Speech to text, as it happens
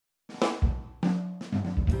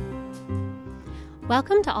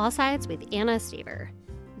Welcome to All Sides with Anna Staver.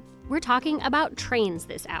 We're talking about trains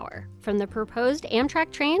this hour, from the proposed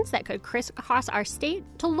Amtrak trains that could crisscross our state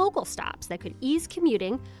to local stops that could ease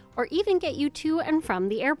commuting or even get you to and from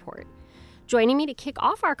the airport. Joining me to kick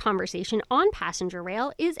off our conversation on passenger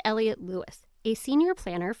rail is Elliot Lewis, a senior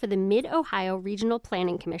planner for the Mid-Ohio Regional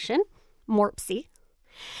Planning Commission, MORPC,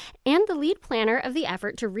 and the lead planner of the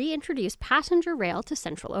effort to reintroduce passenger rail to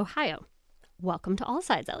Central Ohio. Welcome to All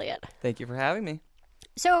Sides, Elliot. Thank you for having me.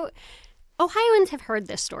 So, Ohioans have heard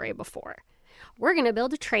this story before. We're going to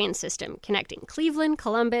build a train system connecting Cleveland,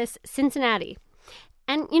 Columbus, Cincinnati.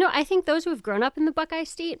 And, I think those who have grown up in the Buckeye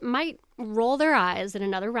State might roll their eyes at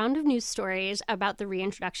another round of news stories about the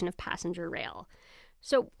reintroduction of passenger rail.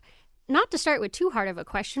 So, not to start with too hard of a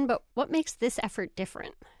question, but what makes this effort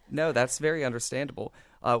different? No, that's very understandable.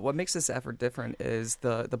 What makes this effort different is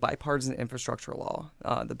the bipartisan infrastructure law.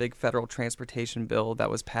 The big federal transportation bill that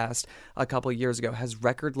was passed a couple of years ago has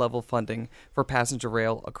record-level funding for passenger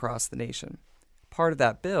rail across the nation. Part of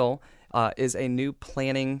that bill is a new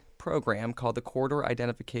planning program called the Corridor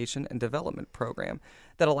Identification and Development Program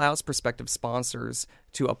that allows prospective sponsors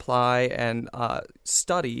to apply and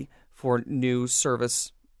study for new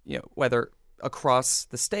service, whether across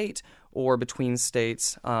the state or between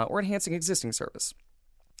states or enhancing existing service.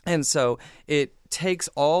 And so it takes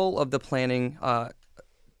all of the planning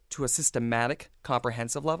to a systematic,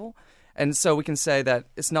 comprehensive level. And so we can say that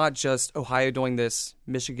it's not just Ohio doing this,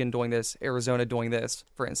 Michigan doing this, Arizona doing this,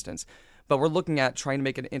 for instance, but we're looking at trying to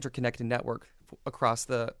make an interconnected network across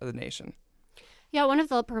the nation. Yeah, one of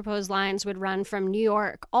the proposed lines would run from New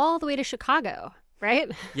York all the way to Chicago,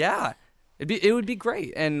 right? Yeah. It would be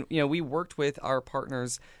great. And, we worked with our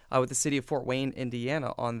partners with the city of Fort Wayne,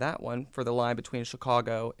 Indiana on that one for the line between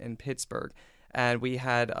Chicago and Pittsburgh. And we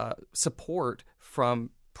had support from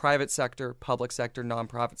private sector, public sector,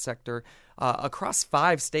 nonprofit sector across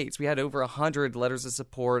 5 states. We had over 100 letters of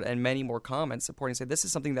support and many more comments supporting, say this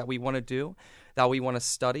is something that we want to do, that we want to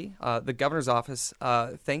study. The governor's office,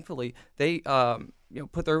 thankfully, they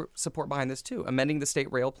put their support behind this too, amending the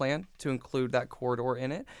state rail plan to include that corridor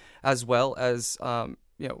in it, as well as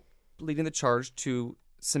leading the charge to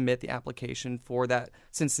submit the application for that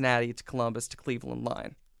Cincinnati to Columbus to Cleveland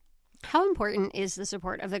line. How important is the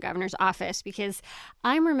support of the governor's office? Because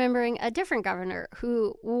I'm remembering a different governor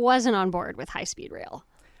who wasn't on board with high-speed rail.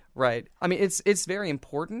 Right. I mean, it's very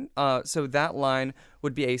important. So that line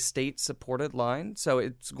would be a state-supported line. So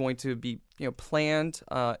it's going to be planned,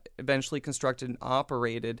 eventually constructed and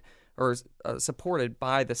operated or supported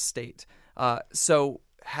by the state. So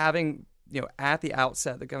having at the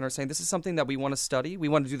outset, the governor saying this is something that we want to study. We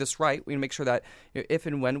want to do this right. We want to make sure that if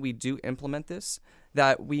and when we do implement this,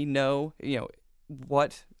 that we know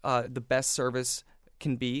what the best service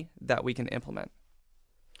can be that we can implement.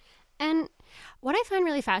 And what I find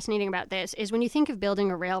really fascinating about this is when you think of building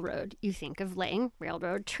a railroad, you think of laying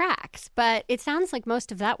railroad tracks. But it sounds like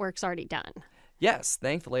most of that work's already done. Yes,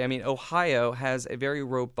 thankfully. I mean, Ohio has a very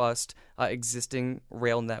robust existing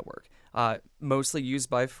rail network, mostly used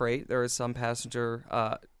by freight. There are some passenger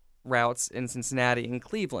routes in Cincinnati and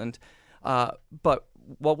Cleveland. But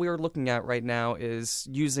what we are looking at right now is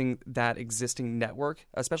using that existing network,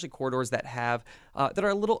 especially corridors that have that are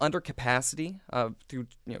a little under capacity through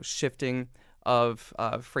shifting of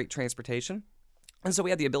freight transportation. And so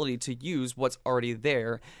we have the ability to use what's already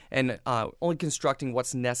there and only constructing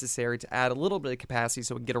what's necessary to add a little bit of capacity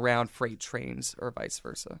so we can get around freight trains or vice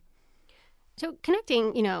versa. So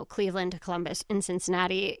connecting, Cleveland to Columbus and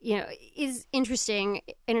Cincinnati, is interesting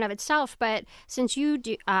in and of itself. But since you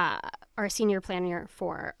are a senior planner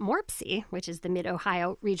for MORPC, which is the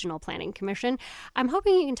Mid-Ohio Regional Planning Commission, I'm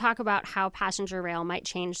hoping you can talk about how passenger rail might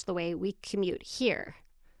change the way we commute here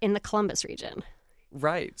in the Columbus region.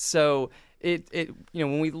 Right. So it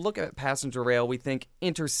when we look at passenger rail, we think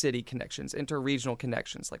intercity connections, interregional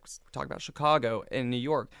connections, like we talk about Chicago and New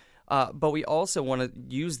York. But we also want to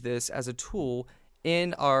use this as a tool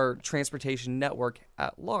in our transportation network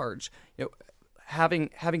at large.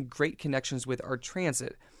 Having great connections with our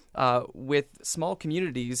transit, with small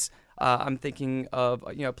communities. I'm thinking of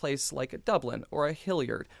a place like a Dublin or a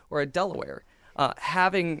Hilliard or a Delaware.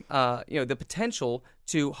 Having the potential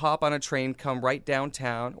to hop on a train, come right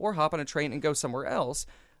downtown, or hop on a train and go somewhere else,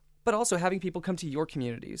 but also having people come to your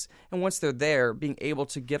communities. And once they're there, being able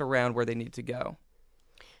to get around where they need to go.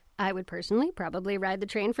 I would personally probably ride the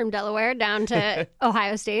train from Delaware down to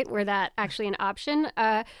Ohio State, were that actually an option.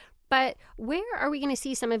 But where are we going to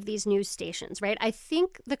see some of these new stations, right? I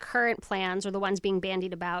think the current plans, or the ones being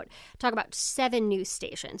bandied about, talk about 7 new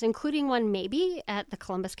stations, including one maybe at the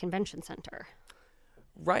Columbus Convention Center.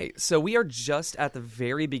 Right. So we are just at the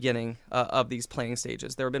very beginning of these planning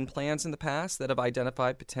stages. There have been plans in the past that have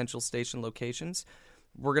identified potential station locations.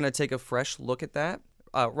 We're going to take a fresh look at that.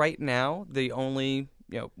 Right now, the only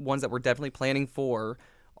ones that we're definitely planning for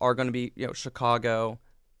are going to be Chicago,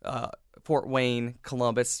 Fort Wayne,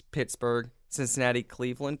 Columbus, Pittsburgh, Cincinnati,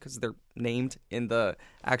 Cleveland, because they're named in the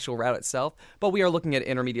actual route itself. But we are looking at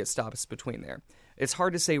intermediate stops between there. It's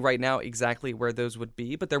hard to say right now exactly where those would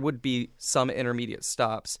be, but there would be some intermediate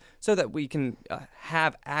stops so that we can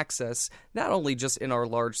have access not only just in our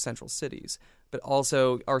large central cities, but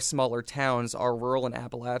also our smaller towns, our rural and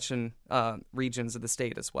Appalachian regions of the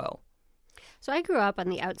state as well. So I grew up on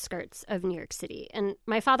the outskirts of New York City, and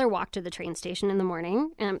my father walked to the train station in the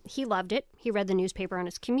morning, and he loved it. He read the newspaper on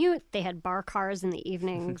his commute. They had bar cars in the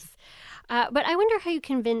evenings. But I wonder how you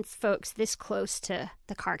convince folks this close to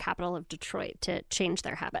the car capital of Detroit to change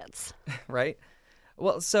their habits. Right?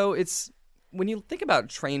 Well, so it's when you think about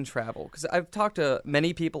train travel, because I've talked to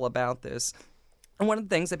many people about this, and one of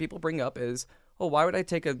the things that people bring up is, why would I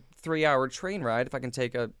take a 3-hour train ride if I can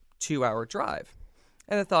take a 2-hour drive?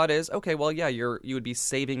 And the thought is, okay, well, yeah, you would be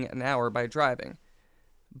saving an hour by driving.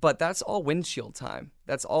 But that's all windshield time.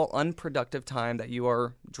 That's all unproductive time that you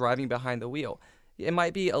are driving behind the wheel. It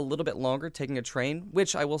might be a little bit longer taking a train,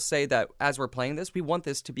 which I will say that as we're playing this, we want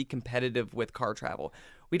this to be competitive with car travel.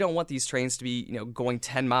 We don't want these trains to be, going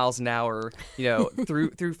 10 miles an hour,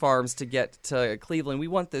 through farms to get to Cleveland. We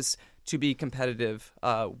want this to be competitive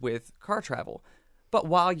with car travel. But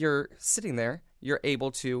while you're sitting there, you're able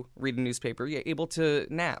to read a newspaper, you're able to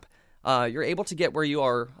nap, you're able to get where you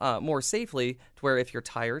are more safely to where if you're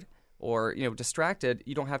tired or distracted,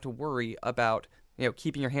 you don't have to worry about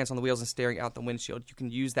keeping your hands on the wheels and staring out the windshield. You can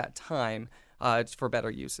use that time for better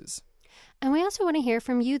uses. And we also want to hear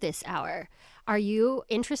from you this hour. Are you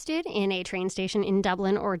interested in a train station in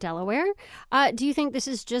Dublin or Delaware? Do you think this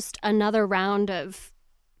is just another round of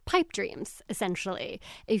pipe dreams, essentially?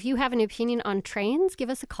 If you have an opinion on trains, give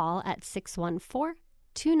us a call at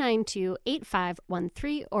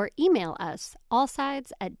 614-292-8513 or email us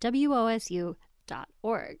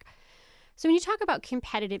allsides@wosu.org. So when you talk about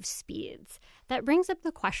competitive speeds, that brings up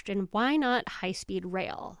the question, why not high-speed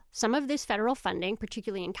rail? Some of this federal funding,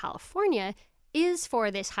 particularly in California, is for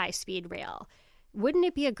this high-speed rail. Wouldn't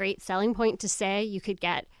it be a great selling point to say you could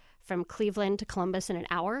get from Cleveland to Columbus in an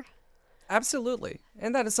hour? Absolutely.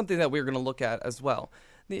 And that is something that we're going to look at as well.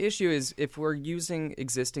 The issue is if we're using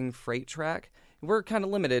existing freight track, we're kind of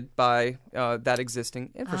limited by that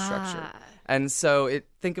existing infrastructure. And so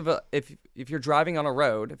think of if you're driving on a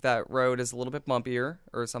road, if that road is a little bit bumpier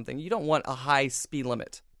or something, you don't want a high speed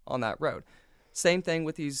limit on that road. Same thing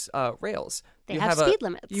with these rails. They have speed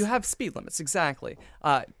limits. You have speed limits, exactly.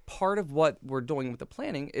 Part of what we're doing with the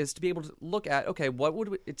planning is to be able to look at, okay, what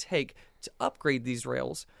would it take to upgrade these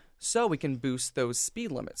rails so we can boost those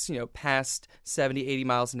speed limits, past 70, 80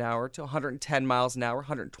 miles an hour to 110 miles an hour,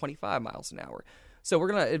 125 miles an hour. So we're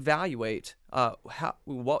going to evaluate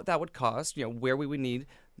what that would cost, where we would need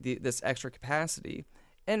this extra capacity,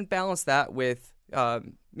 and balance that with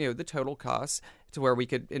the total costs to where we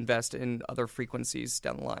could invest in other frequencies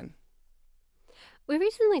down the line. We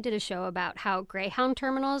recently did a show about how Greyhound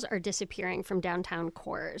terminals are disappearing from downtown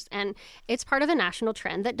cores, and it's part of a national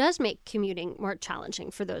trend that does make commuting more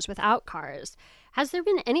challenging for those without cars. Has there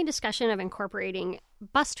been any discussion of incorporating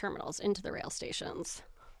bus terminals into the rail stations?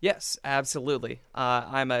 Yes, absolutely.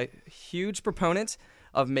 I'm a huge proponent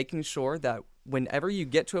of making sure that whenever you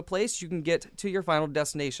get to a place, you can get to your final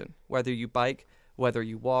destination, whether you bike, whether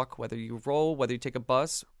you walk, whether you roll, whether you take a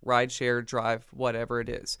bus, ride, share, drive, whatever it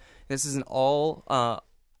is. This is an all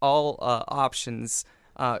options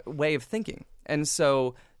way of thinking. And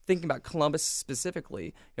so thinking about Columbus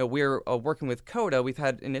specifically, we're working with CODA. We've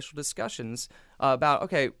had initial discussions about,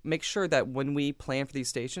 okay, make sure that when we plan for these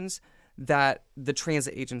stations, that the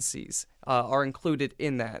transit agencies are included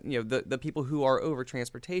in that, the people who are over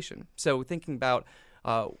transportation. So thinking about,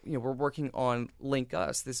 we're working on Link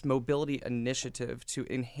Us, this mobility initiative to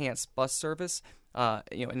enhance bus service,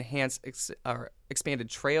 enhance expanded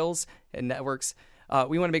trails and networks.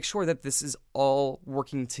 We want to make sure that this is all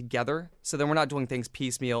working together so that we're not doing things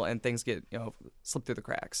piecemeal and things get, slip through the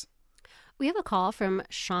cracks. We have a call from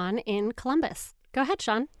Sean in Columbus. Go ahead,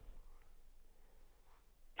 Sean.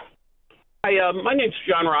 Hi, my name's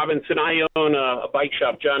John Robinson. I own a bike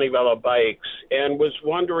shop, Johnny Velo Bikes, and was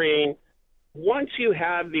wondering, once you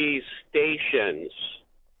have these stations,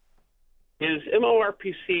 is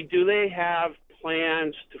MORPC, do they have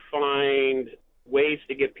plans to find ways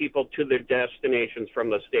to get people to their destinations from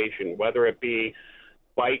the station, whether it be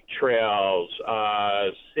bike trails,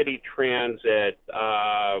 city transit,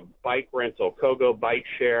 bike rental, Kogo bike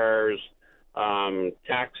shares,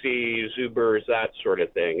 taxis, Ubers, that sort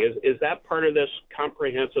of thing. Is that part of this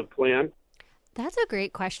comprehensive plan? That's a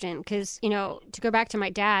great question because, to go back to my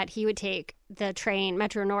dad, he would take the train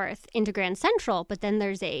Metro North into Grand Central, but then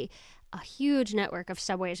there's a huge network of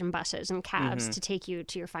subways and buses and cabs to take you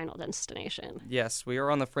to your final destination. Yes, we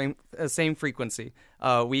are on the same frequency.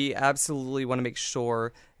 We absolutely want to make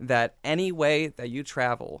sure that any way that you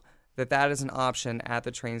travel, that is an option at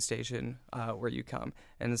the train station where you come.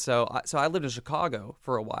 And so I lived in Chicago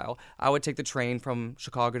for a while. I would take the train from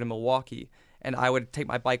Chicago to Milwaukee, and I would take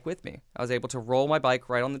my bike with me. I was able to roll my bike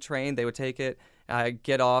right on the train. They would take it, I'd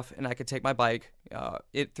get off, and I could take my bike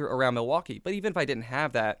around Milwaukee. But even if I didn't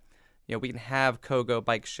have that, we can have Kogo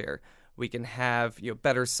bike share. We can have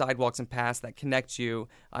better sidewalks and paths that connect you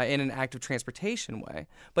in an active transportation way.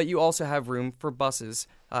 But you also have room for buses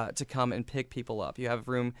to come and pick people up. You have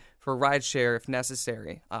room for rideshare if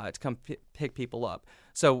necessary to come pick people up.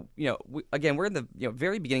 So we're in the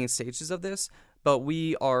very beginning stages of this, but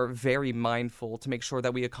we are very mindful to make sure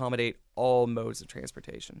that we accommodate all modes of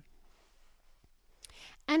transportation.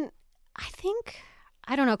 And I think,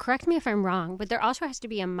 I don't know, correct me if I'm wrong, but there also has to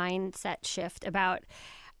be a mindset shift about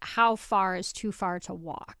how far is too far to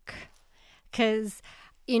walk. Because,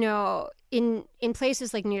 in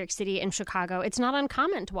places like New York City and Chicago, it's not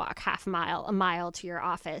uncommon to walk a mile to your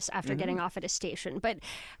office after getting off at a station. But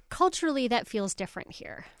culturally, that feels different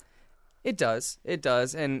here. It does.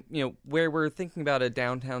 And, where we're thinking about a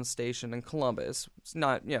downtown station in Columbus, it's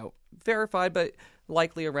not, verified, but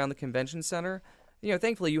likely around the convention center.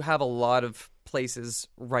 Thankfully, you have a lot of places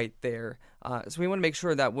right there. So we want to make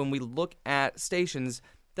sure that when we look at stations,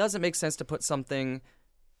 does it make sense to put something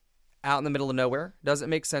out in the middle of nowhere? Does it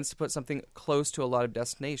make sense to put something close to a lot of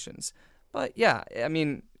destinations? But yeah, I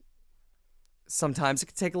mean, sometimes it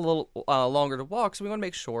can take a little longer to walk. So we want to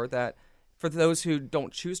make sure that for those who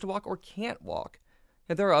don't choose to walk or can't walk,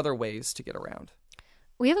 that there are other ways to get around.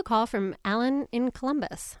 We have a call from Alan in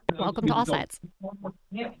Columbus. Welcome to All Sides.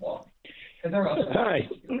 Hi.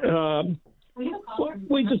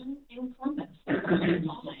 We just.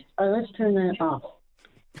 Let's turn that off.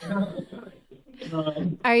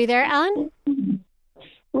 Are you there, Alan?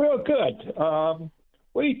 Real good.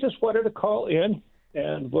 We just wanted to call in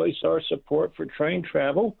and voice our support for train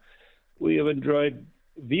travel. We have enjoyed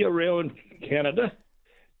Via Rail in Canada,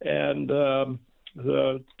 and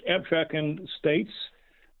the Amtrak in States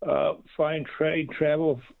find train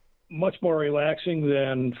travel much more relaxing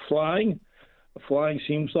than flying. Flying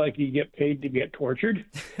seems like you get paid to get tortured.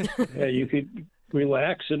 You could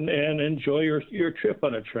relax and enjoy your trip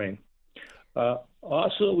on a train.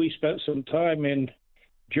 Also, we spent some time in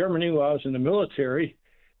Germany while I was in the military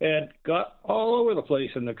and got all over the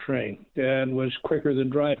place in the train and was quicker than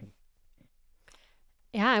driving.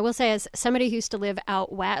 Yeah, I will say, as somebody who used to live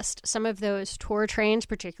out west, some of those tour trains,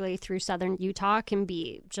 particularly through southern Utah, can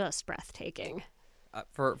be just breathtaking.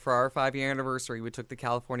 For our 5-year anniversary, we took the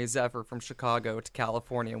California Zephyr from Chicago to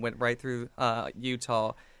California and went right through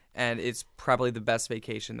Utah, and it's probably the best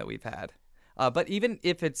vacation that we've had. But even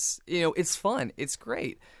if it's fun, it's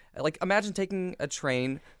great. Like, imagine taking a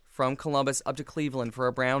train from Columbus up to Cleveland for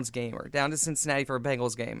a Browns game or down to Cincinnati for a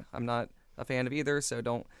Bengals game. I'm not a fan of either, so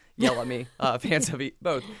don't yell at me, fans of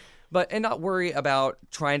both. And not worry about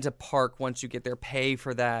trying to park once you get there, pay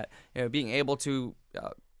for that, being able to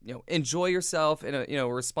enjoy yourself in a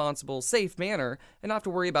responsible, safe manner, and not have to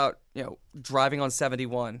worry about driving on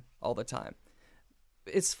 71 all the time.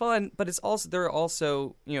 It's fun, but there are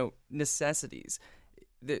also necessities.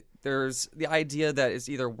 There's the idea that it's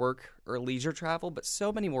either work or leisure travel, but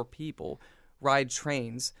so many more people ride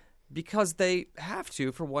trains because they have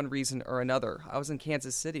to for one reason or another. I was in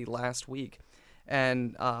Kansas City last week,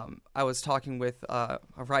 and I was talking with a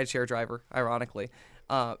rideshare driver, ironically,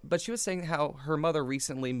 but she was saying how her mother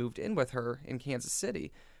recently moved in with her in Kansas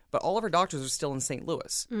City, but all of her doctors are still in St.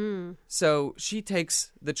 Louis. So she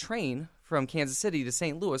takes the train from Kansas City to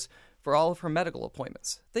St. Louis for all of her medical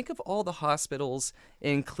appointments. Think of all the hospitals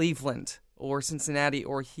in Cleveland or Cincinnati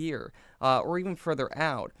or here or even further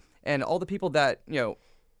out, and all the people that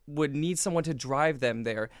would need someone to drive them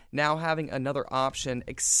there, now having another option,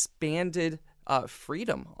 expanded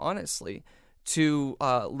freedom, honestly, to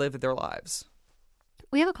live their lives.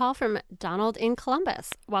 We have a call from Donald in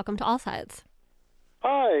Columbus. Welcome to All Sides.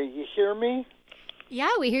 Hi, you hear me? Yeah,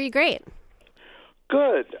 we hear you great.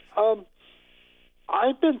 Good.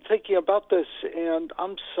 I've been thinking about this, and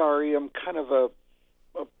I'm sorry, I'm kind of a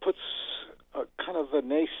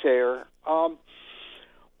naysayer.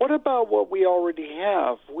 what about what we already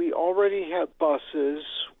have? We already have buses,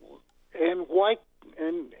 and why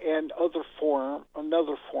and another form.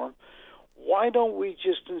 Why don't we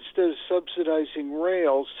just, instead of subsidizing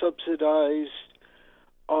rail, subsidize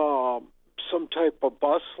some type of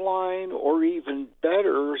bus line, or even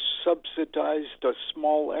better, subsidized a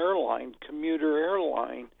small airline, commuter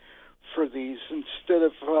airline, for these, instead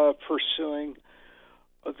of pursuing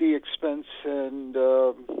the expense and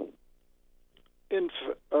the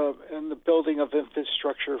building of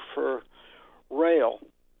infrastructure for rail.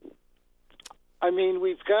 I mean,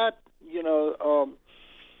 we've got,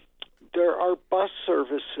 there are bus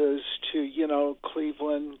services to,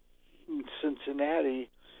 Cleveland and Cincinnati.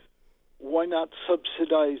 Why not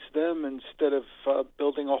subsidize them instead of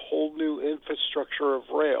building a whole new infrastructure of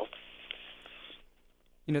rail?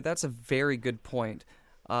 That's a very good point.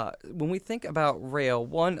 When we think about rail,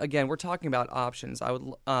 again, we're talking about options. I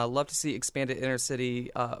would love to see expanded intercity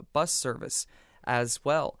bus service as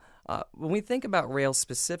well. When we think about rail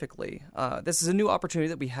specifically, this is a new opportunity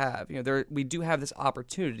that we have. We do have this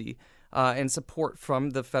opportunity and support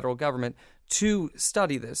from the federal government to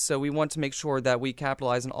study this. So we want to make sure that we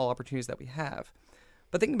capitalize on all opportunities that we have.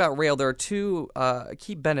 But thinking about rail, there are two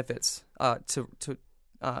key benefits to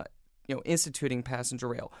instituting passenger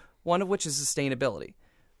rail. One of which is sustainability.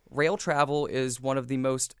 Rail travel is one of the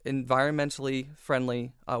most environmentally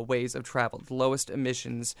friendly ways of travel, the lowest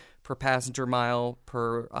emissions per passenger mile,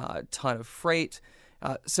 per ton of freight.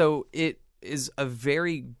 So it is a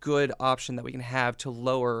very good option that we can have to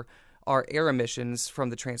lower our air emissions from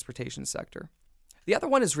the transportation sector. The other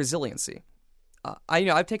one is resiliency.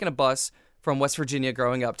 I've taken a bus from West Virginia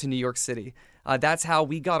growing up to New York City. That's how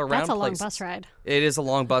we got around places. That's a long bus ride. It is a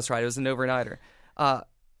long bus ride. It was an overnighter.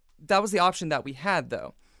 That was the option that we had,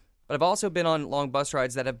 though. But I've also been on long bus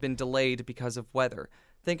rides that have been delayed because of weather.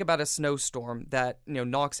 Think about a snowstorm that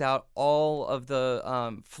knocks out all of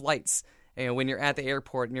the flights. When you're at the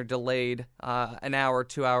airport and you're delayed an hour,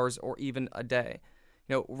 2 hours, or even a day.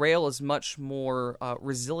 Rail is much more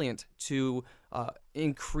resilient to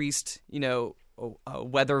increased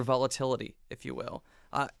weather volatility, if you will.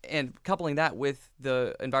 And coupling that with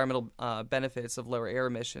the environmental benefits of lower air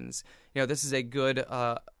emissions, this is a good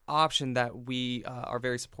option that we are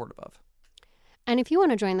very supportive of. And if you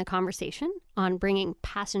want to join the conversation on bringing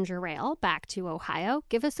passenger rail back to Ohio,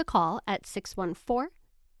 give us a call at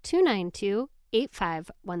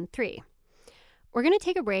 614-292-8513. We're going to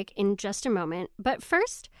take a break in just a moment, but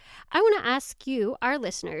first, I want to ask you, our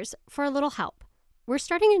listeners, for a little help. We're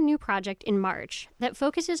starting a new project in March that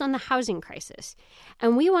focuses on the housing crisis,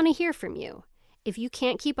 and we want to hear from you. If you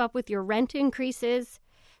can't keep up with your rent increases,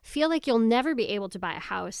 feel like you'll never be able to buy a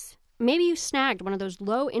house, maybe you snagged one of those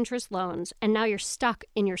low-interest loans and now you're stuck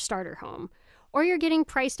in your starter home, or you're getting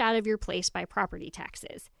priced out of your place by property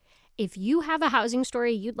taxes. If you have a housing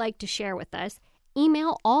story you'd like to share with us,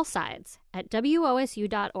 email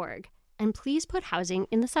allsides@wosu.org, and please put housing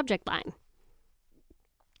in the subject line.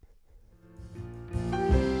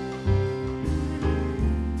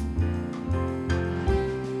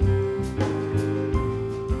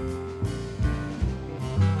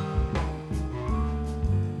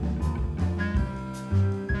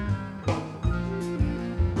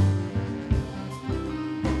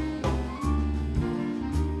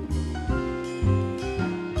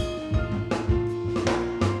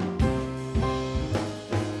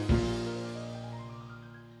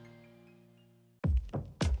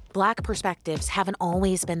 Black perspectives haven't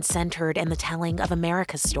always been centered in the telling of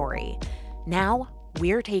America's story. Now,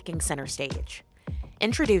 we're taking center stage.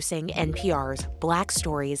 Introducing NPR's Black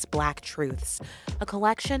Stories, Black Truths, a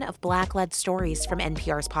collection of Black-led stories from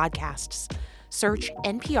NPR's podcasts. Search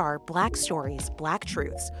NPR Black Stories, Black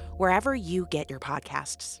Truths wherever you get your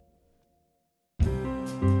podcasts.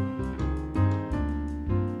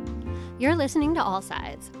 You're listening to All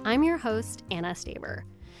Sides. I'm your host, Anna Staber.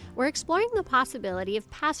 We're exploring the possibility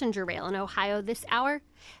of passenger rail in Ohio this hour.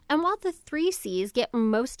 And while the 3 Cs get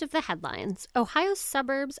most of the headlines, Ohio's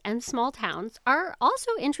suburbs and small towns are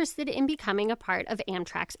also interested in becoming a part of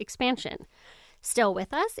Amtrak's expansion. Still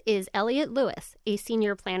with us is Elliot Lewis, a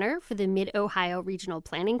senior planner for the Mid-Ohio Regional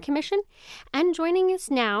Planning Commission. And joining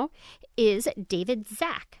us now is David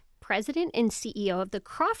Zak, president and CEO of the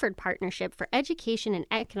Crawford Partnership for Education and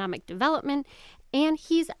Economic Development, and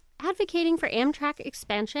he's advocating for Amtrak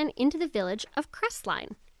expansion into the village of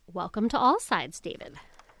Crestline. Welcome to All Sides, David.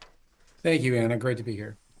 Thank you, Anna. Great to be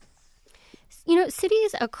here.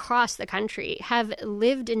 Cities across the country have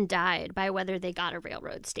lived and died by whether they got a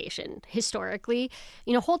railroad station. Historically,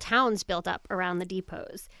 whole towns built up around the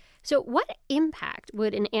depots. So what impact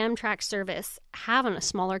would an Amtrak service have on a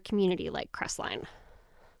smaller community like Crestline?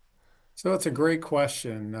 So that's a great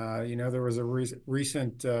question. There was a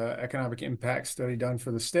recent economic impact study done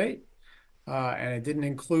for the state, and it didn't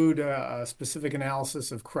include a specific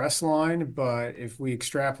analysis of Crestline, but if we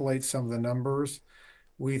extrapolate some of the numbers,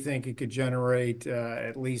 we think it could generate,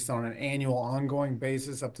 at least on an annual ongoing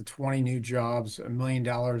basis, up to 20 new jobs, $1 million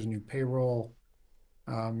in new payroll,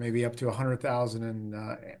 maybe up to 100,000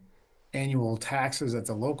 in annual taxes at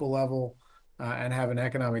the local level, and have an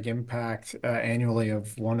economic impact annually of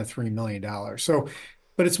 $1 to $3 million. So,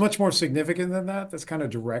 but it's much more significant than that. That's kind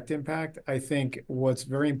of direct impact. I think what's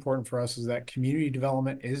very important for us is that community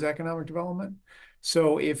development is economic development.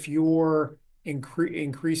 So if you're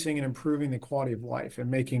increasing and improving the quality of life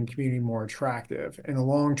and making community more attractive in the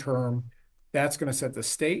long term, that's going to set the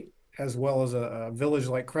state as well as a village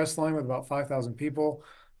like Crestline with about 5,000 people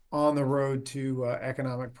on the road to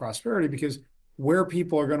economic prosperity, because where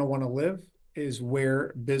people are going to want to live is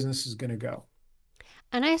where business is going to go.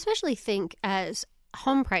 And I especially think as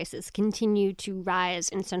home prices continue to rise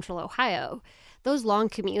in central Ohio, those long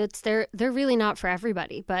commutes, they're really not for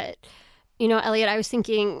everybody. But, Elliot, I was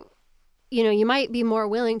thinking, you might be more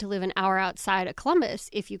willing to live an hour outside of Columbus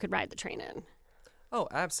if you could ride the train in. Oh,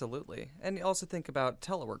 absolutely. And you also think about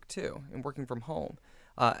telework, too, and working from home.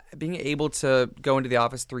 Being able to go into the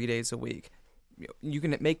office 3 days a week. You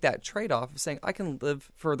can make that trade-off of saying, I can live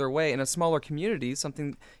further away in a smaller community,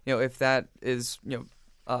 something, if that is,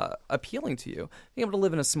 appealing to you. Being able to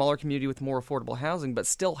live in a smaller community with more affordable housing, but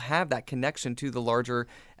still have that connection to the larger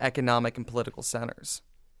economic and political centers.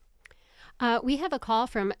 We have a call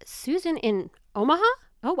from Susan in Omaha.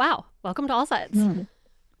 Oh, wow. Welcome to All Sides.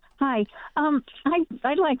 Hi.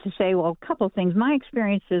 I'd like to say, a couple of things. My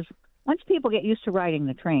experience is once people get used to riding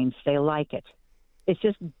the trains, they like it. It's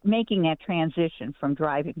just making that transition from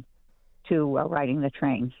driving to riding the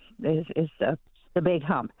trains is the big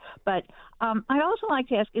hump. But I'd also like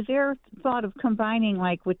to ask, is there thought of combining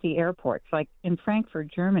with the airports? Like in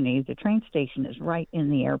Frankfurt, Germany, the train station is right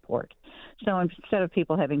in the airport. So instead of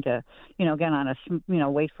people having to, get on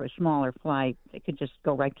wait for a smaller flight, they could just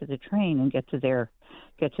go right to the train and get to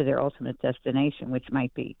their ultimate destination, which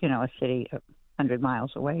might be, a city 100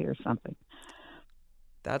 miles away or something.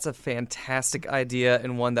 That's a fantastic idea,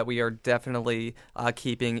 and one that we are definitely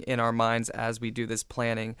keeping in our minds as we do this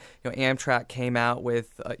planning. Amtrak came out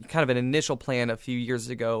with kind of an initial plan a few years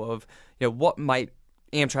ago of what might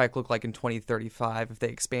Amtrak look like in 2035 if they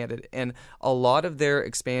expanded, and a lot of their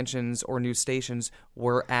expansions or new stations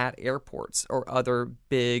were at airports or other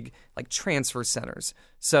big transfer centers.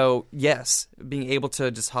 So yes, being able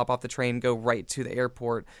to just hop off the train, go right to the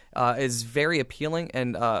airport is very appealing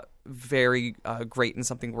and very great, and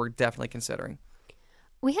something we're definitely considering.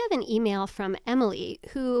 We have an email from Emily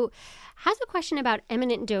who has a question about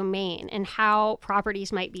eminent domain and how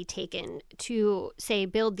properties might be taken to, say,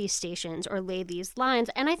 build these stations or lay these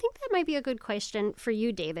lines. And I think that might be a good question for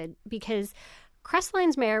you, David, because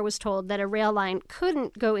Crestline's mayor was told that a rail line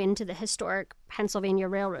couldn't go into the historic Pennsylvania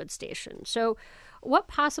Railroad station. So what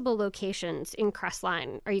possible locations in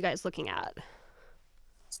Crestline are you guys looking at?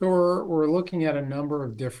 So we're looking at a number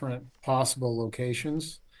of different possible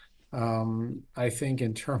locations. I think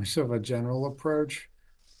in terms of a general approach,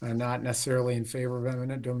 not necessarily in favor of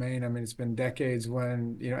eminent domain. I mean, it's been decades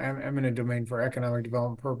when, eminent domain for economic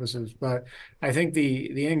development purposes, but I think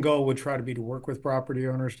the end goal would try to be to work with property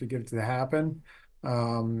owners to get it to happen.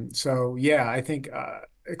 So yeah, I think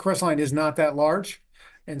Crestline is not that large.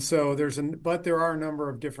 And so but there are a number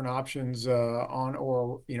of different options on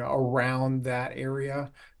or around that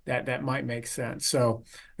area that might make sense. So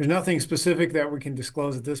there's nothing specific that we can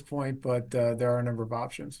disclose at this point, but there are a number of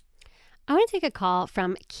options. I want to take a call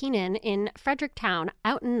from Keenan in Fredericktown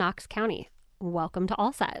out in Knox County. Welcome to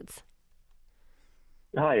All Sides.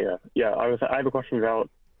 Hi. I have a question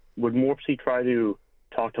about, would Morpsey try to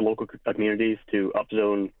talk to local communities to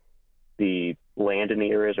upzone the land in the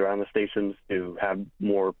areas around the stations to have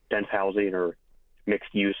more dense housing or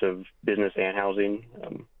mixed use of business and housing?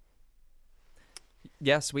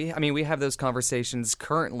 Yes, we have those conversations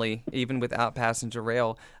currently, even without passenger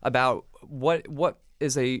rail, about what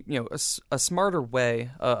is a smarter way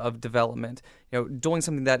of development. Doing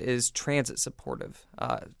something that is transit supportive,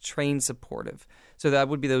 train supportive. So that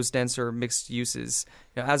would be those denser mixed uses.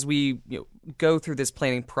 As we go through this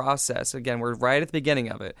planning process, again, we're right at the beginning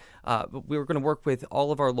of it. But we're going to work with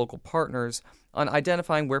all of our local partners on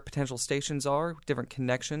identifying where potential stations are, different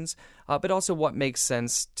connections, but also what makes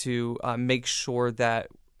sense to make sure that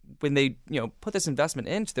when they put this investment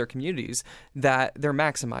into their communities, that they're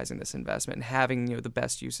maximizing this investment and having the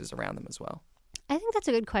best uses around them as well. I think that's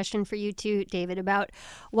a good question for you too, David, about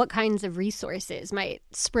what kinds of resources might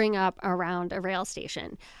spring up around a rail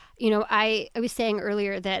station. I was saying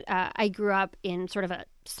earlier that I grew up in sort of a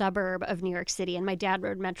suburb of New York City, and my dad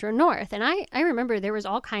rode Metro North. And I remember there was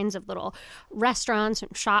all kinds of little restaurants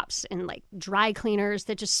and shops and like dry cleaners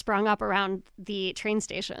that just sprung up around the train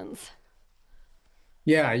stations.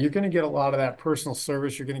 Yeah, you're going to get a lot of that personal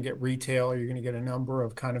service. You're going to get retail. You're going to get a number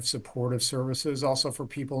of kind of supportive services also for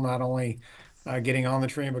people not only getting on the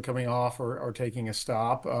train, but coming off or taking a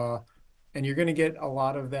stop. And you're going to get a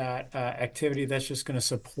lot of that activity that's just going to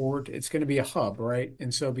support. It's going to be a hub, right?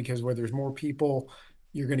 And so because where there's more people,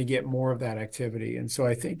 you're going to get more of that activity. And so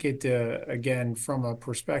I think it, again, from a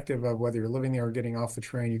perspective of whether you're living there or getting off the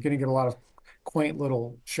train, you're going to get a lot of quaint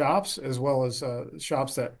little shops as well as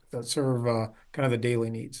shops that serve kind of the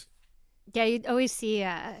daily needs. Yeah, you'd always see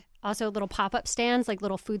also little pop-up stands, like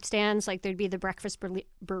little food stands, like there'd be the breakfast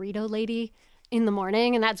burrito lady in the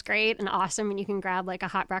morning, and that's great and awesome, and you can grab like a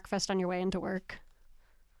hot breakfast on your way into work.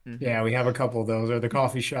 Mm-hmm. Yeah, we have a couple of those. Or the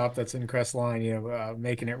coffee shop that's in Crestline,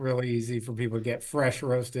 making it really easy for people to get fresh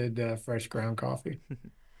roasted, fresh ground coffee.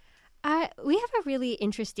 We have a really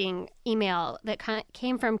interesting email that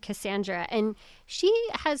came from Cassandra, and she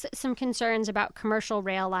has some concerns about commercial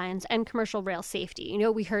rail lines and commercial rail safety.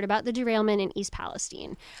 We heard about the derailment in East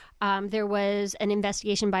Palestine. There was an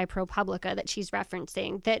investigation by ProPublica that she's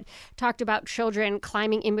referencing that talked about children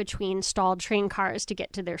climbing in between stalled train cars to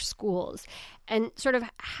get to their schools. And sort of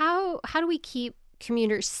how do we keep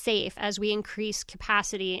commuters safe as we increase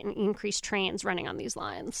capacity and increase trains running on these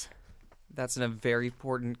lines? That's a very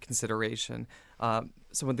important consideration.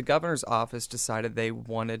 So when the governor's office decided they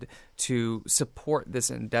wanted to support this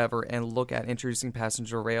endeavor and look at introducing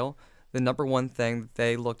passenger rail, the number one thing that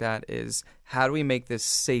they looked at is how do we make this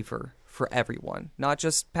safer for everyone, not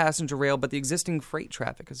just passenger rail, but the existing freight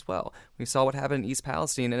traffic as well. We saw what happened in East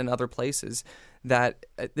Palestine and in other places, that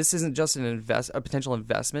this isn't just a potential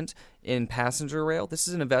investment in passenger rail. This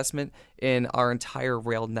is an investment in our entire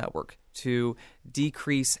rail network to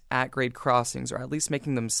decrease at-grade crossings, or at least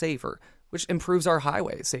making them safer, which improves our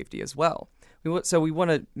highway safety as well. So we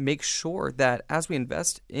want to make sure that as we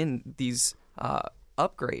invest in these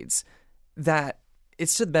upgrades, that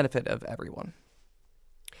it's to the benefit of everyone.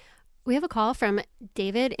 We have a call from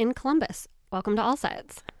David in Columbus. Welcome to All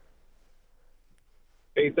Sides.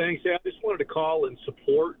 Hey, thanks. I just wanted to call and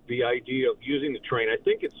support the idea of using the train. I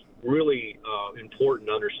think it's really important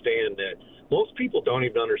to understand that most people don't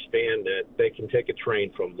even understand that they can take a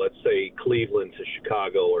train from, let's say, Cleveland to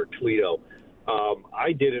Chicago or Toledo.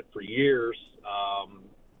 I did it for years,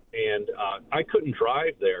 and I couldn't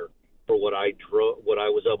drive there for what I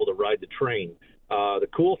was able to ride the train. The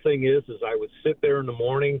cool thing is I would sit there in the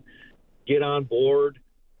morning, get on board,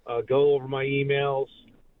 go over my emails,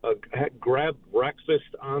 grab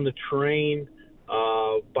breakfast on the train.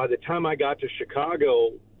 By the time I got to Chicago,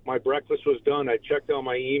 my breakfast was done. I checked all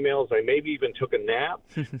my emails. I maybe even took a nap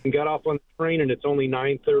and got off on the train, and it's only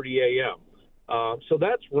 9:30 a.m. So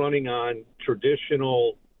that's running on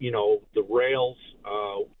traditional, the rails,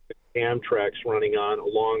 Amtrak's running on,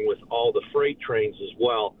 along with all the freight trains as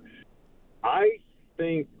well. I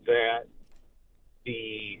think that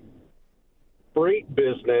the freight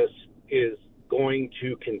business is going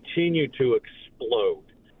to continue to explode.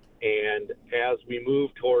 And as we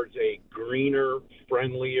move towards a greener,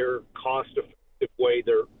 friendlier, cost-effective way,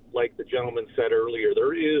 like the gentleman said earlier,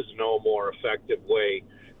 there is no more effective way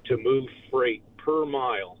to move freight per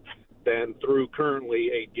mile than through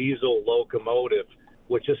currently a diesel locomotive,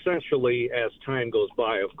 which essentially, as time goes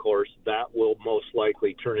by, of course, that will most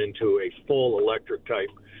likely turn into a full electric type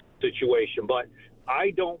situation. But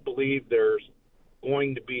I don't believe there's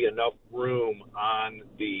going to be enough room on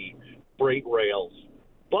the freight rails.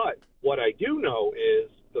 But what I do know is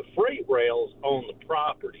the freight rails own the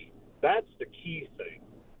property. That's the key thing,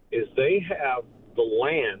 is they have the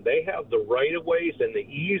land, they have the right-of-ways and the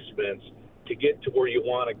easements to get to where you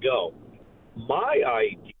want to go. My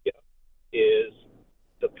idea is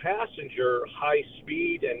the passenger high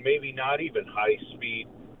speed, and maybe not even high speed,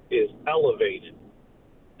 is elevated.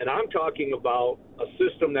 And I'm talking about a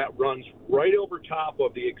system that runs right over top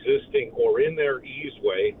of the existing or in their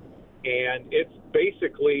easeway. And it's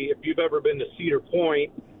basically, if you've ever been to Cedar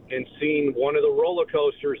Point and seen one of the roller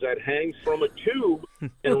coasters that hangs from a tube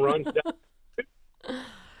and runs down,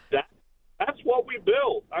 that's what we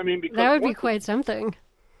build. I mean, because that would be quite something.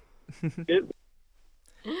 It,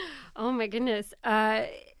 oh my goodness.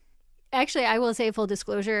 Actually, I will say, full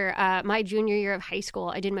disclosure, my junior year of high school,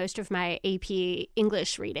 I did most of my AP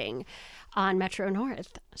English reading on Metro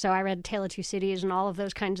North. So I read Tale of Two Cities and all of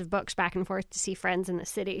those kinds of books back and forth to see friends in the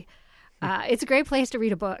city. It's a great place to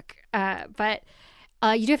read a book, but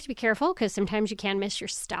you do have to be careful because sometimes you can miss your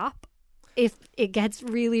stop if it gets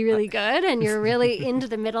really, really good and you're really into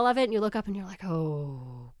the middle of it and you look up and you're like,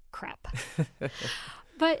 oh, crap.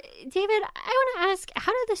 But, David, I want to ask,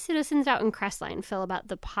 how do the citizens out in Crestline feel about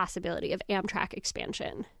the possibility of Amtrak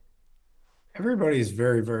expansion? Everybody's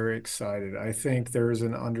very, very excited. I think there's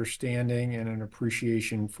an understanding and an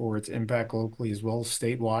appreciation for its impact locally as well as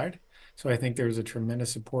statewide. So I think there's a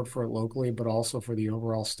tremendous support for it locally, but also for the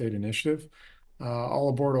overall state initiative. All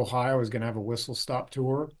Aboard Ohio is going to have a whistle stop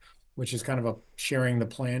tour, which is kind of a sharing the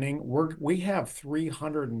planning. We have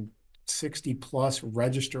 360 plus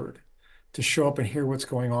registered to show up and hear what's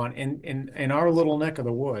going on in our little neck of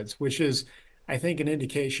the woods, which is, I think, an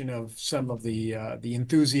indication of some of the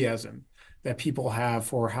enthusiasm that people have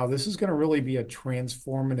for how this is going to really be a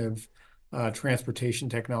transformative transportation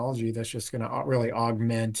technology that's just going to really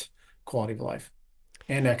augment quality of life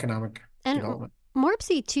and economic development.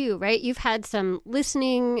 Morpsey, too, right? You've had some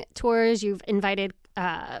listening tours. You've invited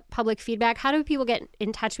public feedback. How do people get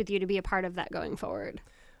in touch with you to be a part of that going forward?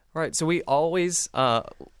 Right. So we always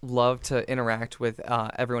love to interact with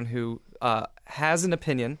everyone who has an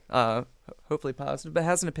opinion, hopefully positive, but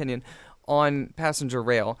has an opinion on passenger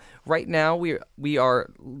rail. Right now, we are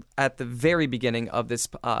at the very beginning of this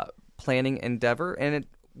planning endeavor, and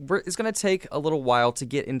it's going to take a little while to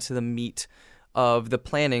get into the meat of the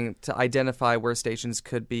planning to identify where stations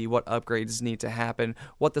could be, what upgrades need to happen,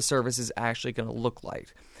 what the service is actually going to look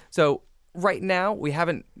like. So right now, we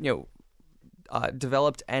haven't,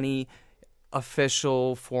 developed any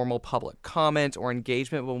official formal public comment or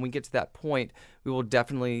engagement. When we get to that point, we will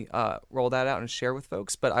definitely roll that out and share with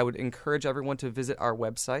folks. But I would encourage everyone to visit our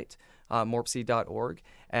website, morpsey.org,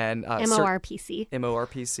 and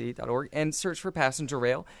morpc.org, and search for passenger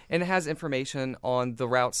rail. And it has information on the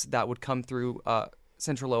routes that would come through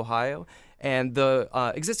Central Ohio and the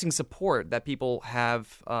existing support that people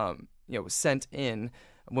have sent in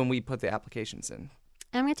when we put the applications in.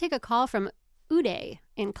 I'm going to take a call from Uday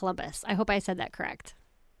in Columbus. I hope I said that correct.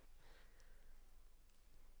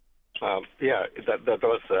 Yeah, that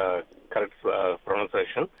was correct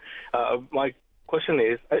pronunciation. My question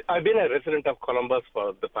is, I've been a resident of Columbus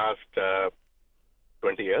for the past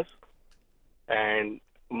 20 years, and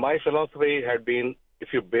my philosophy had been,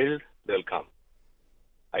 if you build, they'll come.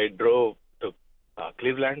 I drove to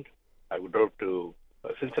Cleveland, I drove to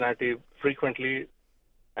Cincinnati frequently,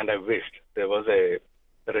 and I wished there was a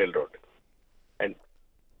railroad. And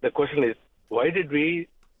the question is, why did we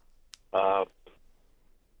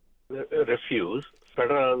refuse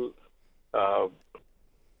federal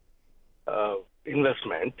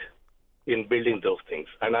investment in building those things?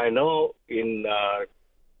 And I know in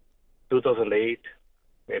 2008,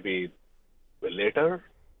 maybe later,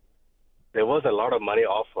 there was a lot of money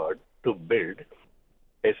offered to build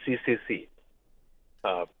a CCC,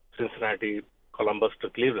 Cincinnati, Columbus to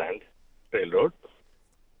Cleveland Railroad,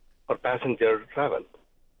 for passenger travel.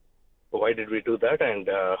 Why did we do that, and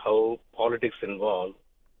how politics involve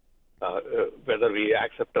whether we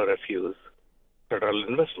accept or refuse federal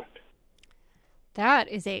investment? That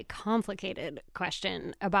is a complicated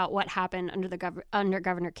question about what happened under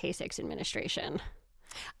Governor Kasich's administration.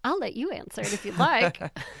 I'll let you answer it if you'd like.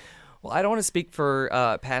 Well, I don't want to speak for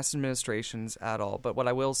past administrations at all, but what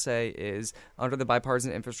I will say is under the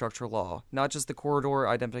Bipartisan Infrastructure Law, not just the Corridor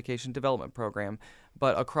Identification Development Program,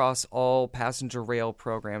 but across all passenger rail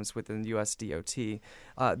programs within the U.S. DOT,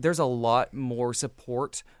 there's a lot more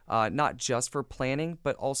support, not just for planning,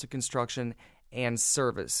 but also construction and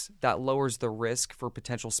service that lowers the risk for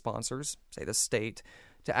potential sponsors, say the state,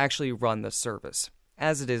 to actually run the service.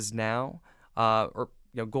 As it is now,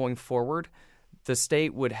 going forward, the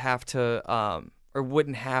state would have to, or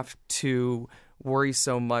wouldn't have to worry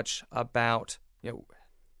so much about,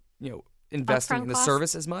 investing in the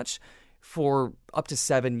service as much for up to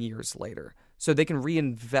 7 years later. So they can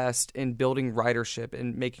reinvest in building ridership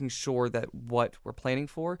and making sure that what we're planning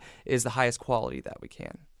for is the highest quality that we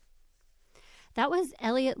can. That was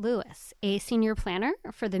Elliot Lewis, a senior planner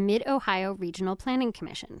for the Mid-Ohio Regional Planning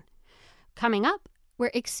Commission. Coming up,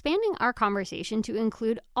 we're expanding our conversation to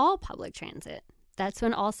include all public transit. That's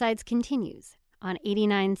when All Sides continues on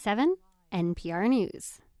 89.7 NPR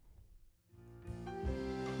News.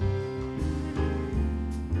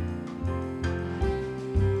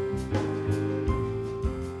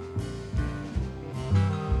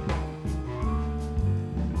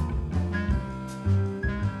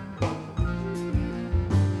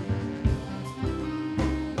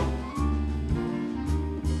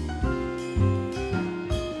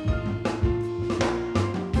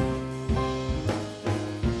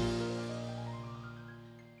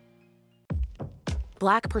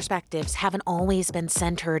 Black perspectives haven't always been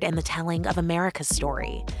centered in the telling of America's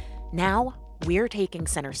story. Now, we're taking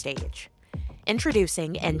center stage.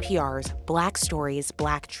 Introducing NPR's Black Stories,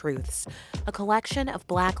 Black Truths, a collection of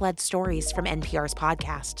Black-led stories from NPR's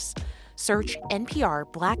podcasts. Search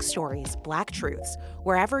NPR Black Stories, Black Truths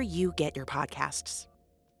wherever you get your podcasts.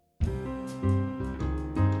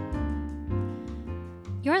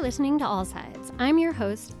 You're listening to All Sides. I'm your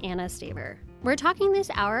host, Anna Staver. We're talking this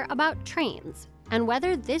hour about trains and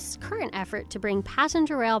whether this current effort to bring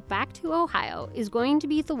passenger rail back to Ohio is going to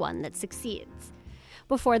be the one that succeeds.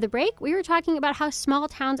 Before the break, we were talking about how small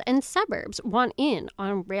towns and suburbs want in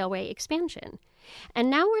on railway expansion. And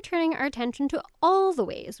now we're turning our attention to all the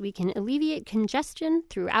ways we can alleviate congestion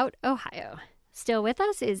throughout Ohio. Still with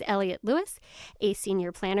us is Elliot Lewis, a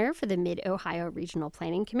senior planner for the Mid-Ohio Regional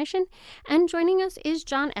Planning Commission, and joining us is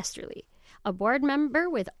John Esterly, a board member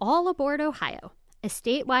with All Aboard Ohio, a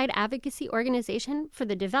statewide advocacy organization for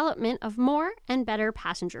the development of more and better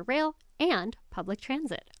passenger rail and public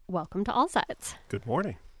transit. Welcome to All Sides. Good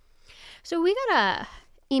morning. So we got a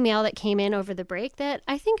email that came in over the break that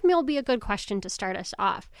I think will be a good question to start us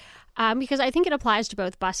off, because I think it applies to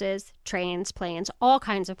both buses, trains, planes, all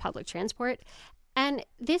kinds of public transport. And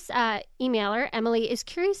this emailer, Emily, is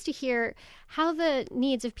curious to hear how the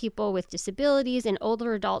needs of people with disabilities and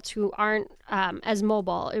older adults who aren't as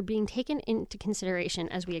mobile are being taken into consideration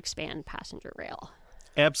as we expand passenger rail.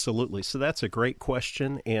 Absolutely. So that's a great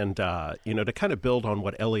question. And, to kind of build on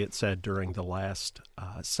what Elliot said during the last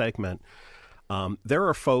segment, there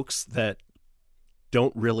are folks that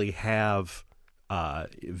don't really have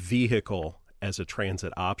vehicle as a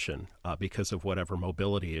transit option because of whatever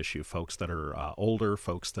mobility issue, folks that are older,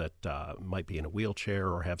 folks that might be in a wheelchair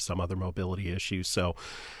or have some other mobility issue. So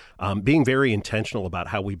being very intentional about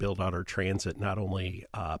how we build out our transit, not only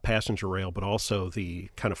passenger rail, but also the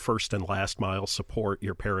kind of first and last mile support,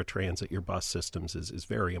 your paratransit, your bus systems is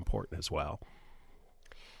very important as well.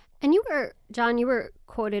 And John, you were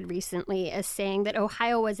quoted recently as saying that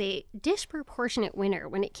Ohio was a disproportionate winner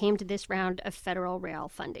when it came to this round of federal rail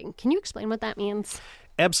funding. Can you explain what that means?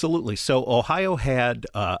 Absolutely. So Ohio had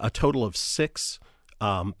a total of 6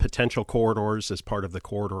 potential corridors as part of the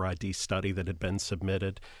Corridor ID study that had been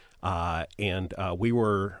submitted, and we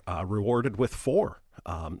were rewarded with 4.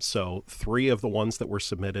 So 3 of the ones that were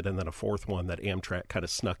submitted, and then a 4th one that Amtrak kind of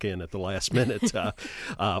snuck in at the last minute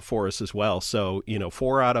for us as well. So,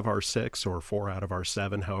 4 out of our 6 or 4 out of our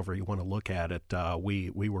 7, however you want to look at it, we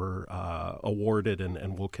were awarded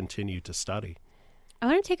and will continue to study. I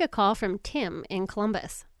want to take a call from Tim in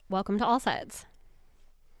Columbus. Welcome to All Sides.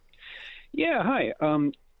 Yeah, hi.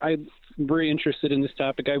 I'm very interested in this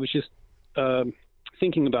topic. I was just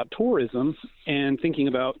thinking about tourism and thinking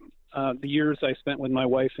about the years I spent with my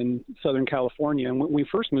wife in Southern California. And when we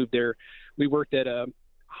first moved there, we worked at a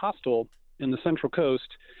hostel in the Central Coast,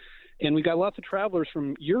 and we got lots of travelers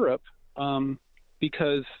from Europe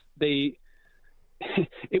because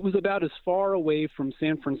it was about as far away from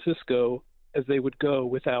San Francisco as they would go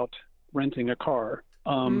without renting a car.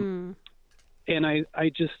 And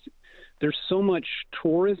I just, there's so much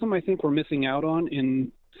tourism I think we're missing out on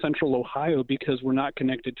in Central Ohio because we're not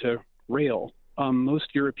connected to rail.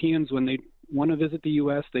 Most Europeans, when they want to visit the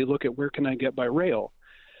U.S., they look at where can I get by rail.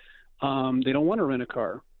 They don't want to rent a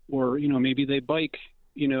car, or maybe they bike,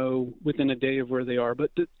 within a day of where they are. But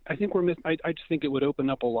I think I just think it would open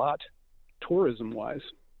up a lot, tourism-wise,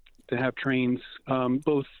 to have trains,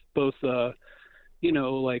 both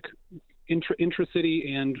like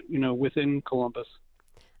intracity and within Columbus.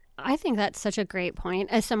 I think that's such a great point.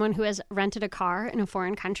 As someone who has rented a car in a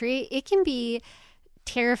foreign country, it can be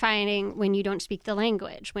terrifying when you don't speak the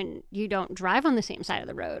language, when you don't drive on the same side of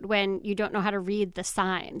the road, when you don't know how to read the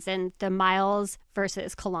signs, and the miles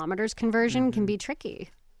versus kilometers conversion can be tricky.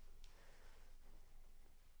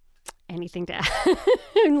 Anything to add?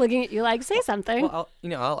 I'm looking at you like, say something. Well,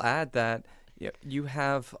 I'll add that you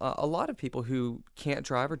have a lot of people who can't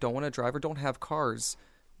drive or don't want to drive or don't have cars.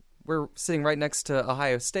 We're sitting right next to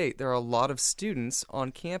Ohio State. There are a lot of students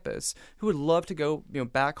on campus who would love to go,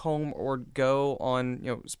 back home or go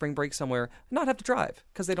on, spring break somewhere, and not have to drive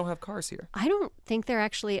because they don't have cars here. I don't think they're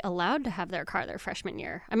actually allowed to have their car their freshman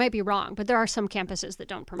year. I might be wrong, but there are some campuses that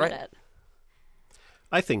don't permit it.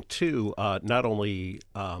 I think, too, not only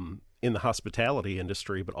in the hospitality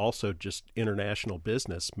industry, but also just international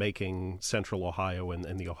business, making Central Ohio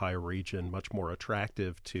and the Ohio region much more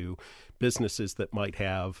attractive to businesses that might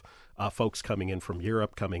have folks coming in from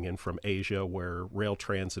Europe, coming in from Asia, where rail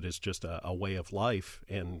transit is just a way of life.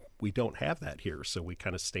 And we don't have that here. So we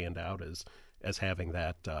kind of stand out as having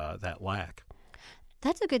that lack.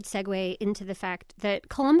 That's a good segue into the fact that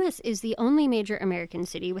Columbus is the only major American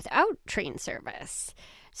city without train service.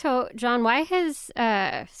 So, John, why has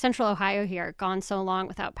Central Ohio here gone so long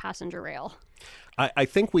without passenger rail? I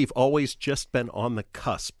think we've always just been on the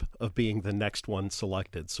cusp of being the next one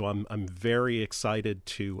selected. So I'm very excited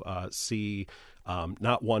to see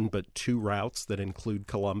not one but two routes that include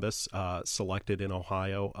Columbus selected in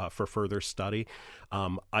Ohio for further study.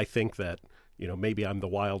 I think that, maybe I'm the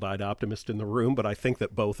wild-eyed optimist in the room, but I think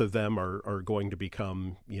that both of them are going to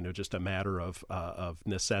become, just a matter of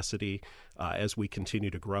necessity as we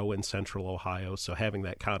continue to grow in Central Ohio. So having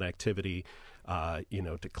that connectivity,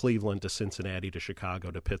 to Cleveland, to Cincinnati, to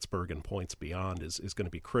Chicago, to Pittsburgh, and points beyond is going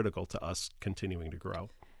to be critical to us continuing to grow.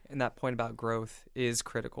 And that point about growth is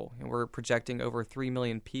critical. And we're projecting over 3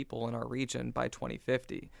 million people in our region by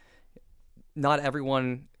 2050. Not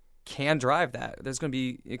everyone can drive that. There's going to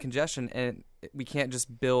be congestion, and we can't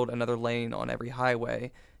just build another lane on every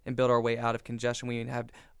highway and build our way out of congestion. We need to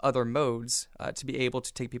have other modes to be able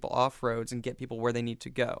to take people off roads and get people where they need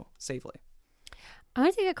to go safely. I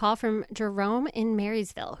want to take a call from Jerome in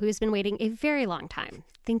Marysville, who has been waiting a very long time.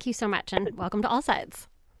 Thank you so much, and welcome to All Sides.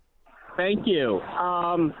 Thank you.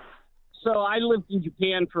 So I lived in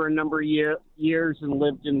Japan for a number of years and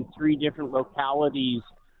lived in 3 different localities,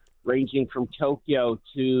 ranging from Tokyo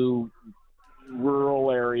to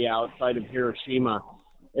rural area outside of Hiroshima.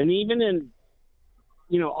 And even in,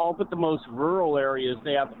 all but the most rural areas,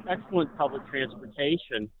 they have excellent public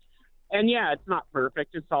transportation. And yeah, it's not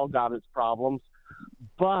perfect. It's all got its problems.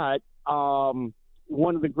 But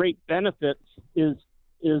one of the great benefits is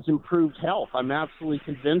improved health. I'm absolutely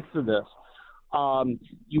convinced of this.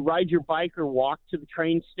 You ride your bike or walk to the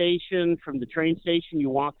train station. From the train station, you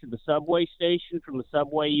walk to the subway station. From the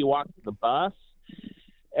subway, you walk to the bus.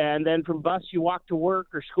 And then from bus, you walk to work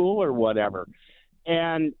or school or whatever.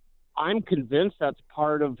 And I'm convinced that's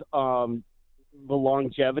part of the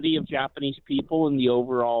longevity of Japanese people and the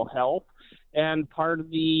overall health, and part of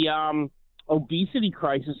the obesity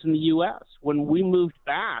crisis in the U.S. When we moved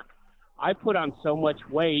back, I put on so much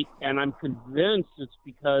weight, and I'm convinced it's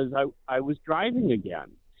because I was driving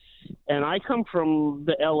again. And I come from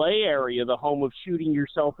the L.A. area, the home of shooting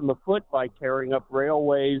yourself in the foot by tearing up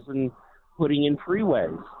railways and putting in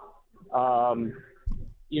freeways.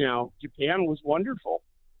 Japan was wonderful.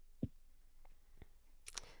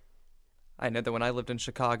 I know that when I lived in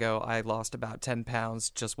Chicago, I lost about 10 pounds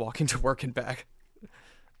just walking to work and back.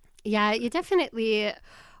 Yeah, you definitely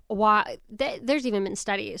there's even been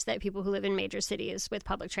studies that people who live in major cities with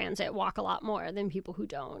public transit walk a lot more than people who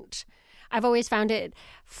don't. I've always found it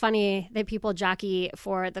funny that people jockey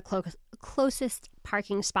for the closest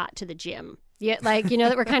parking spot to the gym. Yeah,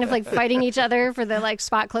 that we're kind of like fighting each other for the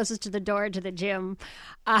spot closest to the door to the gym.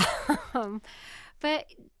 But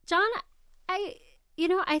John,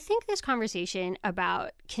 I think this conversation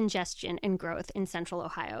about congestion and growth in Central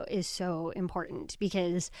Ohio is so important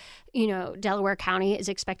because, Delaware County is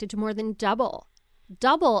expected to more than double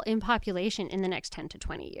in population in the next 10 to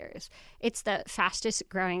 20 years. It's the fastest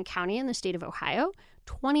growing county in the state of Ohio,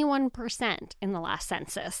 21% in the last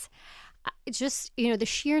census. It's just, the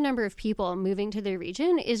sheer number of people moving to the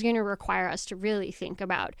region is going to require us to really think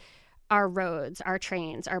about our roads, our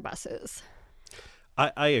trains, our buses.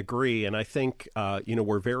 I agree, and I think,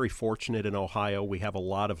 we're very fortunate in Ohio. We have a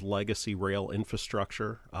lot of legacy rail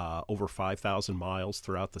infrastructure, over 5,000 miles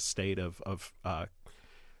throughout the state of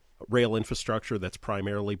rail infrastructure that's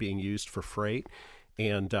primarily being used for freight.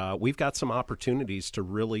 And we've got some opportunities to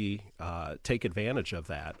really take advantage of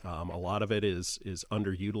that. A lot of it is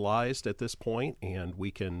underutilized at this point, and we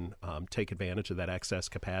can take advantage of that excess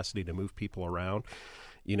capacity to move people around.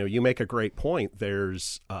 You make a great point.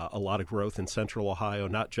 There's a lot of growth in Central Ohio,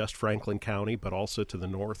 not just Franklin County, but also to the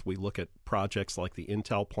north. We look at projects like the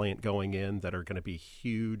Intel plant going in that are going to be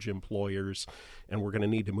huge employers, and we're going to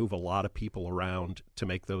need to move a lot of people around to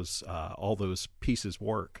make those all those pieces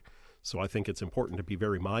work. So I think it's important to be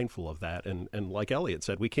very mindful of that. And like Elliot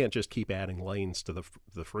said, we can't just keep adding lanes to the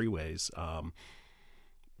freeways.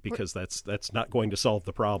 Because that's not going to solve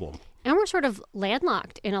the problem. And we're sort of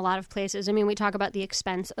landlocked in a lot of places. I mean, we talk about the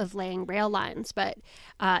expense of laying rail lines, but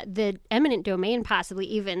the eminent domain possibly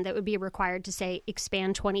even that would be required to, say,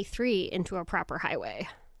 expand 23 into a proper highway.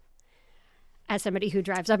 As somebody who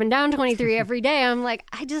drives up and down 23 every day, I'm like,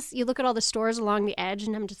 you look at all the stores along the edge,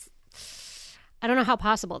 and I don't know how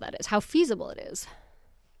possible that is, how feasible it is.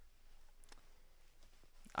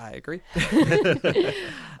 I agree. I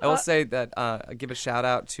will say that give a shout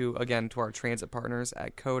out to our transit partners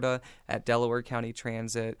at CODA, at Delaware County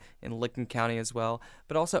Transit, in Licking County as well,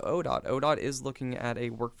 but also ODOT. ODOT is looking at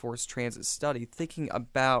a workforce transit study, thinking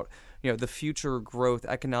about the future growth,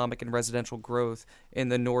 economic and residential growth in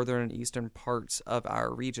the northern and eastern parts of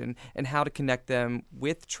our region, and how to connect them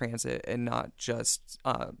with transit and not just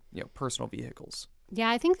personal vehicles. Yeah,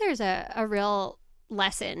 I think there's a real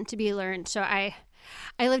lesson to be learned. So I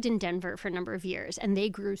lived in Denver for a number of years, and they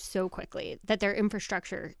grew so quickly that their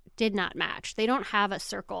infrastructure did not match. They don't have a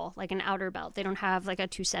circle like an outer belt. They don't have like a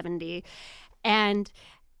 270. And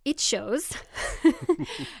it shows.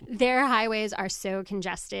 Their highways are so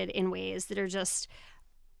congested in ways that are just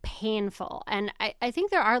painful. And I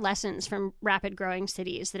think there are lessons from rapid growing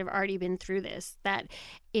cities that have already been through this, that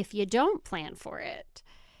if you don't plan for it,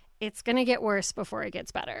 it's going to get worse before it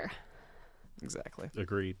gets better. Exactly.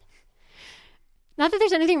 Agreed. Not that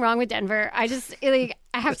there's anything wrong with Denver. I just, I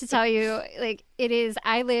have to tell you, it is,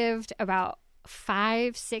 I lived about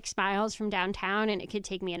 5-6 miles from downtown, and it could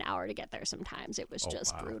take me an hour to get there sometimes. It was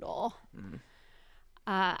just brutal.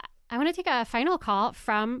 I want to take a final call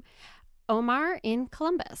from Omar in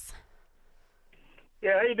Columbus.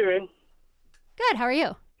 Yeah, how you doing? Good. How are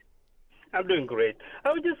you? I'm doing great.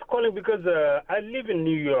 I was just calling because I lived in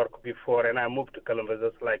New York before, and I moved to Columbus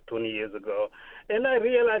just like 20 years ago. And I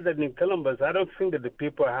realized that in Columbus, I don't think that the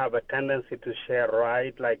people have a tendency to share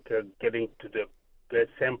ride, like getting to the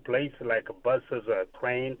same place, like buses or a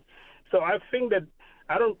train. So I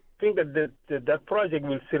don't think that that project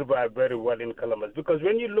will survive very well in Columbus, because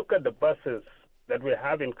when you look at the buses that we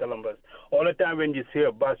have in Columbus, all the time when you see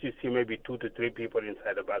a bus, you see maybe 2 to 3 people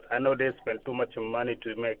inside the bus. I know they spend too much money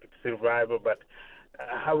to make it survivable, but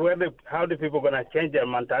how the people going to change their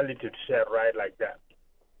mentality to share a ride like that?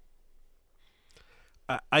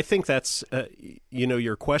 I think that's,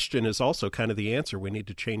 your question is also kind of the answer. We need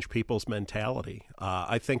to change people's mentality.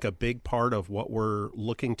 I think a big part of what we're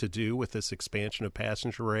looking to do with this expansion of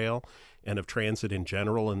passenger rail and of transit in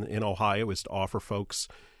general in Ohio is to offer folks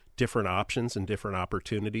different options and different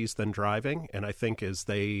opportunities than driving. And I think as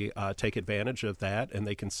they take advantage of that and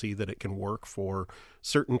they can see that it can work for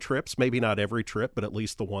certain trips, maybe not every trip, but at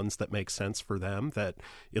least the ones that make sense for them, that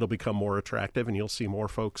it'll become more attractive and you'll see more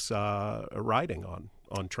folks riding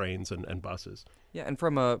on trains and buses. Yeah, and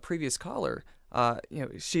from a previous caller,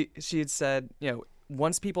 she had said,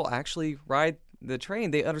 once people actually ride the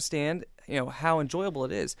train, they understand, how enjoyable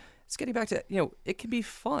it is. It's getting back to, it can be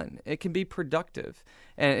fun. It can be productive.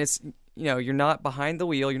 And it's, you're not behind the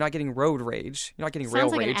wheel. You're not getting road rage. You're not getting rail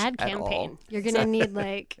rage Sounds like an ad at campaign. all. You're going to need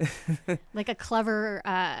like a clever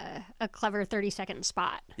 30-second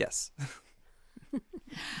spot. Yes.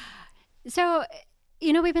 So,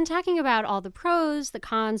 we've been talking about all the pros, the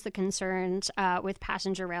cons, the concerns with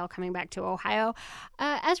passenger rail coming back to Ohio.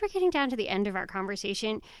 As we're getting down to the end of our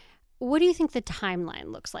conversation, what do you think the timeline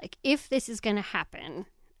looks like? If this is going to happen,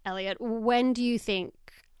 Elliot, when do you think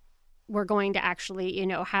we're going to actually,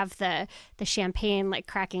 have the champagne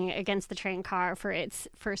cracking against the train car for its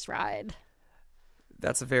first ride?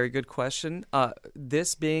 That's a very good question.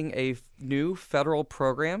 This being a new federal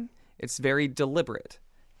program, it's very deliberate.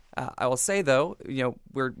 I will say, though,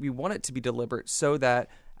 we want it to be deliberate so that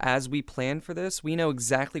as we plan for this, we know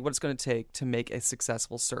exactly what it's going to take to make a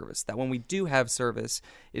successful service. That when we do have service,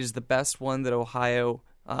 it is the best one that Ohio,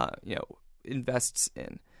 invests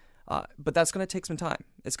in. But that's going to take some time.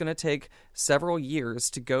 It's going to take several years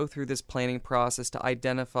to go through this planning process to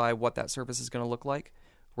identify what that service is going to look like,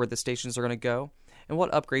 where the stations are going to go, and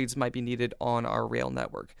what upgrades might be needed on our rail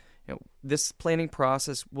network. This planning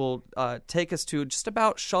process will take us to just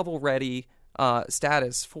about shovel-ready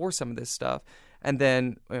status for some of this stuff. And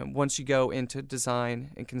then once you go into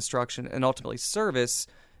design and construction and ultimately service,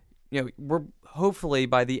 we're hopefully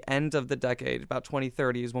by the end of the decade, about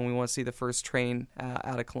 2030 is when we want to see the first train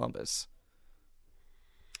out of Columbus.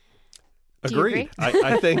 Agreed.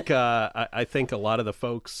 I think a lot of the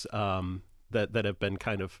folks that have been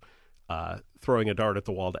kind of throwing a dart at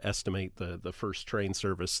the wall to estimate the first train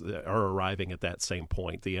service are arriving at that same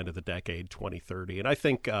point, the end of the decade, 2030. And I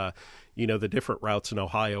think, the different routes in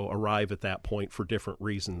Ohio arrive at that point for different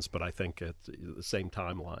reasons, but I think at the same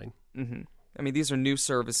timeline. Mm-hmm. I mean, these are new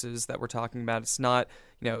services that we're talking about. It's not,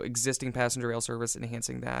 existing passenger rail service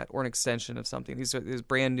enhancing that or an extension of something. These are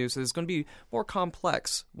brand new, so it's going to be more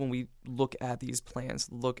complex when we look at these plans,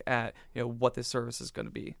 look at, what this service is going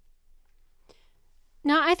to be.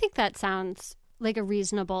 No, I think that sounds like a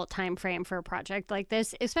reasonable time frame for a project like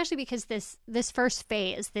this, especially because this first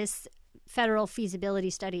phase, this federal feasibility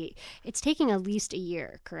study, it's taking at least a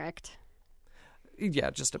year, correct? Yeah,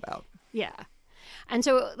 just about. Yeah. And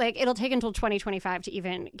so, it'll take until 2025 to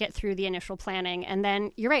even get through the initial planning. And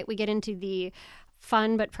then, you're right, we get into the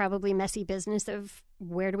fun but probably messy business of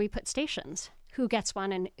where do we put stations? Who gets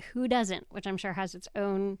one and who doesn't, which I'm sure has its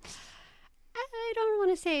own I don't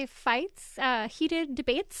want to say fights, heated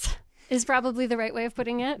debates is probably the right way of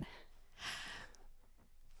putting it.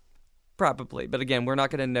 Probably. But again, we're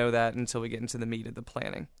not going to know that until we get into the meat of the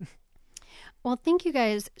planning. Well, thank you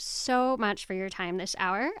guys so much for your time this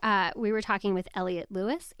hour. We were talking with Elliot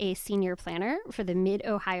Lewis, a senior planner for the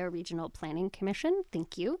Mid-Ohio Regional Planning Commission.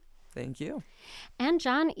 Thank you. Thank you. And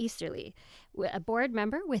John Easterly, a board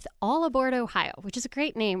member with All Aboard Ohio, which is a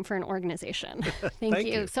great name for an organization. Thank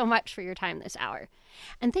you so much for your time this hour.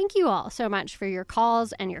 And thank you all so much for your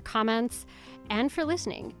calls and your comments and for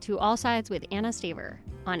listening to All Sides with Anna Staver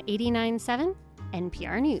on 89.7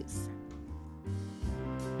 NPR News.